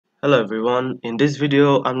Hello everyone, in this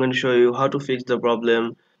video I'm going to show you how to fix the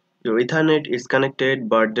problem your Ethernet is connected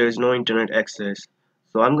but there is no internet access.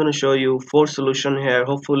 So I'm going to show you 4 solutions here.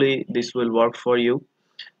 Hopefully this will work for you.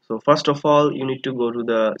 So first of all you need to go to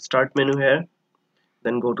the start menu here,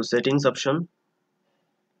 then go to settings option.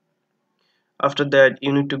 After that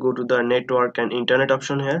you need to go to the network and internet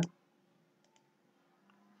option here.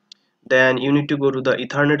 Then you need to go to the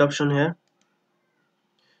Ethernet option here.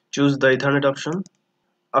 Choose the Ethernet option.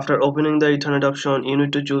 After opening the Ethernet option you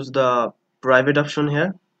need to choose the private option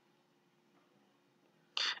here,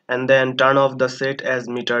 and then turn off the set as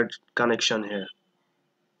metered connection here,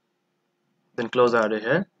 then close out of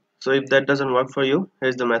here. So if that doesn't work for you,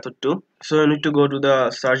 here's the method 2. So you need to go to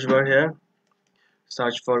the search bar here,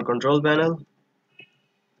 search for control panel,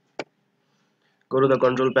 go to the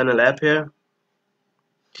control panel app here,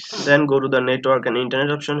 then go to the network and internet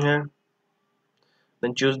option here,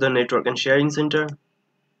 then choose the network and sharing center.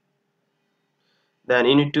 Then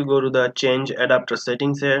you need to go to the change adapter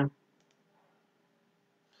settings here,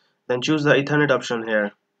 then choose the Ethernet option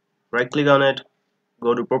here, right click on it,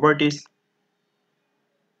 go to properties,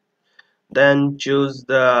 then choose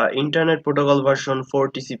the internet protocol version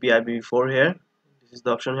 4 TCP IPv4 here. This is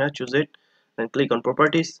the option here, choose it, then click on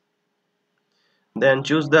properties, then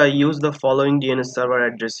choose the use the following DNS server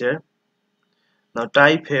address here. Now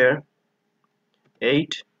type here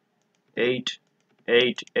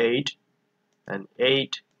 8888 and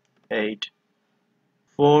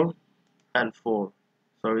 884 and 4.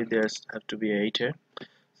 Sorry, there's have to be 8 here.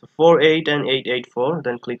 So 48 and 884,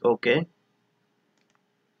 then click OK,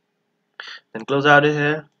 then close out of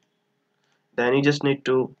here. Then you just need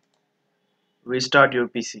to restart your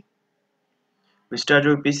PC. Restart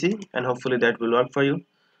your PC and hopefully that will work for you.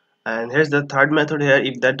 And here's the third method here.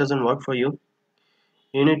 If that doesn't work for you,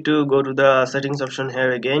 you need to go to the settings option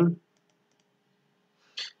here again,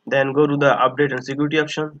 then go to the update and security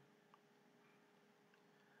option.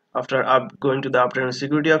 After going to the update and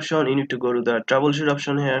security option, you need to go to the troubleshoot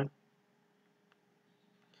option here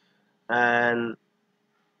and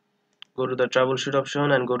go to the troubleshoot option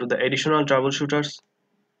and go to the additional troubleshooters.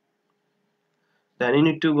 Then you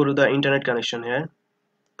need to go to the internet connection here,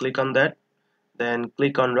 click on that, then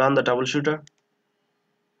click on run the troubleshooter.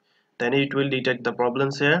 Then it will detect the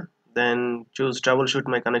problems here, then choose troubleshoot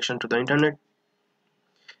my connection to the internet,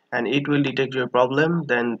 and it will detect your problem.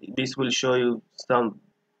 Then this will show you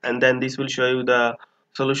the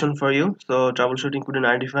solution for you. So troubleshooting couldn't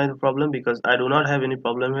identify the problem because I do not have any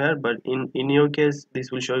problem here, but in your case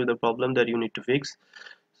this will show you the problem that you need to fix.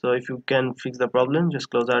 So if you can fix the problem, just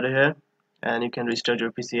close out of here and you can restart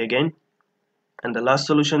your PC again. And the last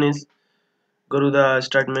solution is go to the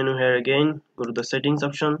start menu here again, go to the settings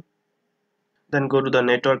option, then go to the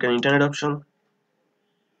network and internet option,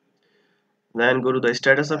 then go to the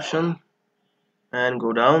status option and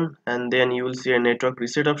go down, and then you will see a network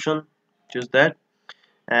reset option. Choose that,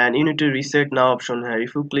 and you need to reset now option here.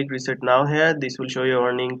 If you click reset now here, this will show you a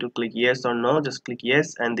warning to click yes or no. Just click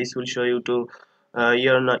yes and this will show you to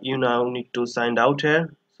you now need to sign out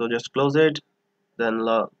here. So just close it, then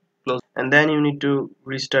close, and then you need to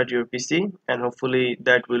restart your PC and hopefully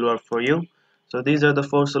that will work for you. So these are the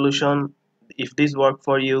 4 solutions. If this worked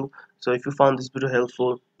for you, so if you found this video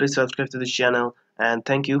helpful, please subscribe to this channel and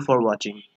thank you for watching.